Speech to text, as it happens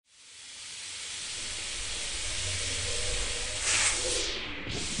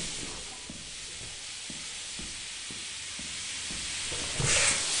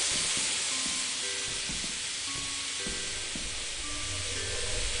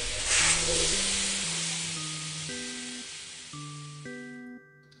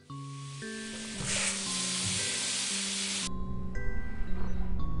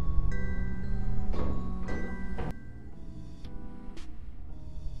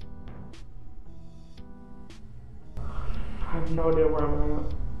I have no idea where I'm at.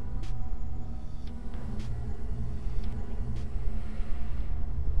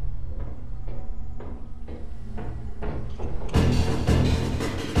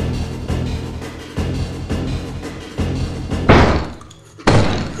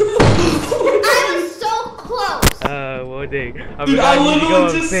 Well, dang. Dude, I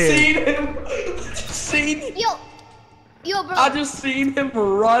literally just seen him. Yo, bro. I just seen him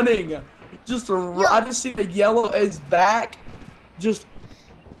running. I just seen a yellow as back. Just.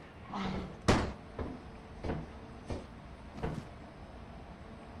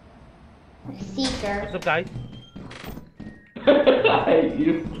 Seeker. What's up, guys? I hate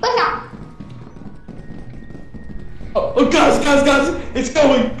you. What's up? Oh, guys, it's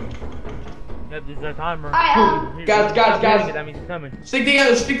going. Yep, this is our timer. Alright, Guys. That means it's coming. Stick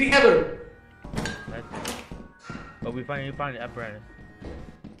together. But we finally find the apparatus.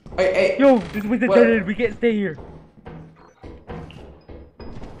 Hey. Yo, this was the dead. We can't stay here.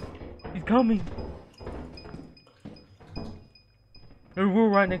 He's coming. We're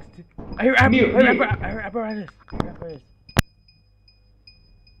right next to. I hear apparatus.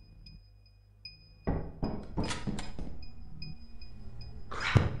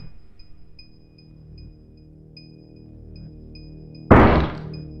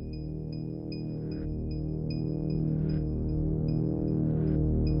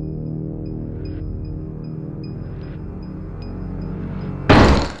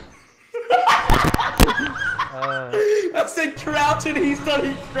 I said crouch and he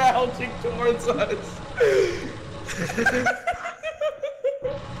started crouching towards us.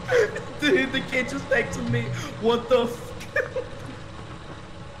 Dude, the kid just texted me, what the f.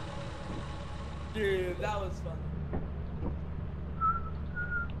 Dude, that was fun.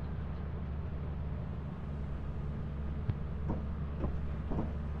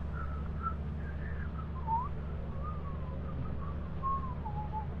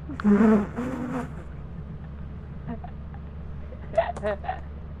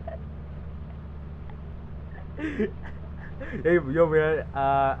 Hey, yo, man,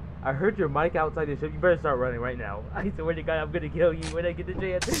 I heard your mic outside the ship. You better start running right now. I swear to God, I'm gonna kill you when I get the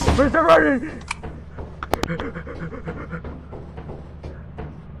chance. You better start running!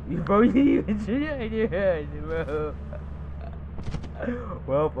 Bro, you didn't even shoot it in your head, bro.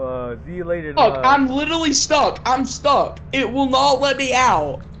 Well, see you later. Look, I'm literally stuck. I'm stuck. It will not let me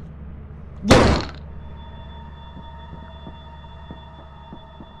out. Look.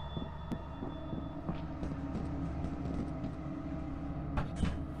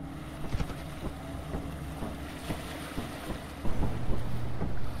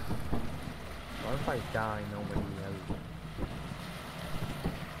 What if I die? Nobody knows.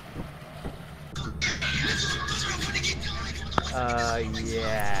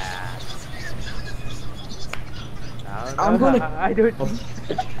 Yeah. I'm gonna. I don't. Dude,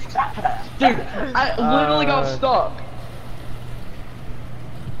 I literally got stuck.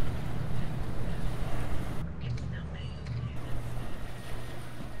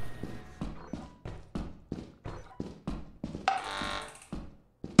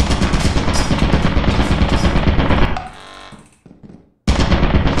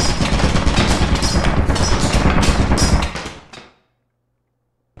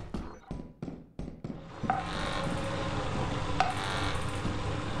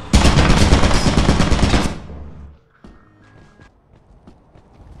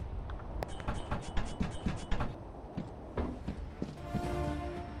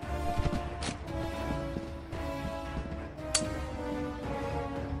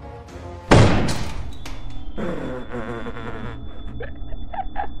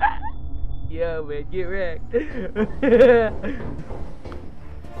 Yo, man, get wrecked. I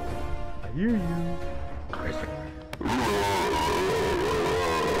hear you.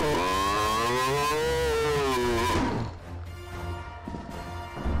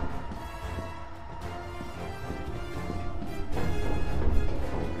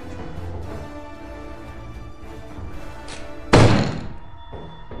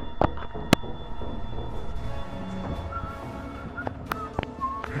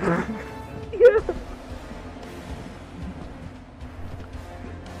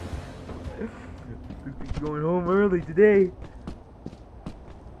 Going home early today.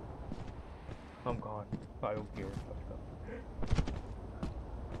 I'm gone. I don't care.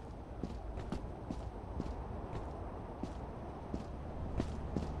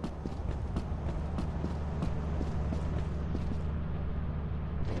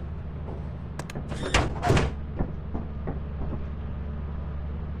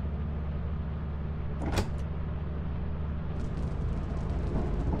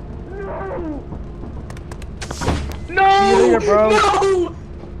 No! See you later, bro. No!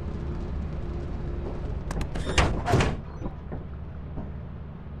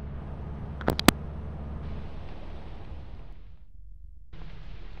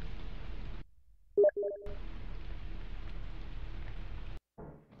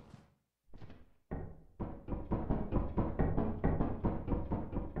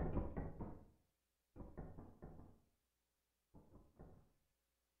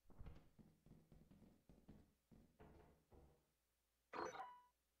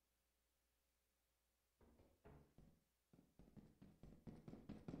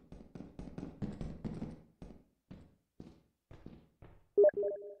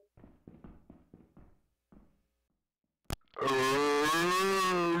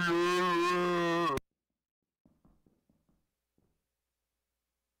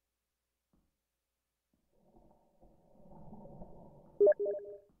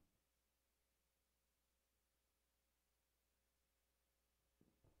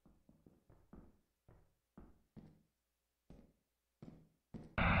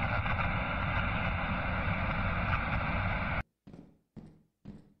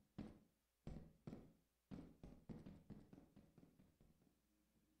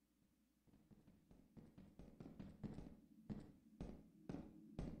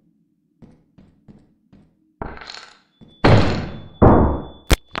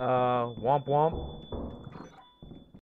 Womp womp.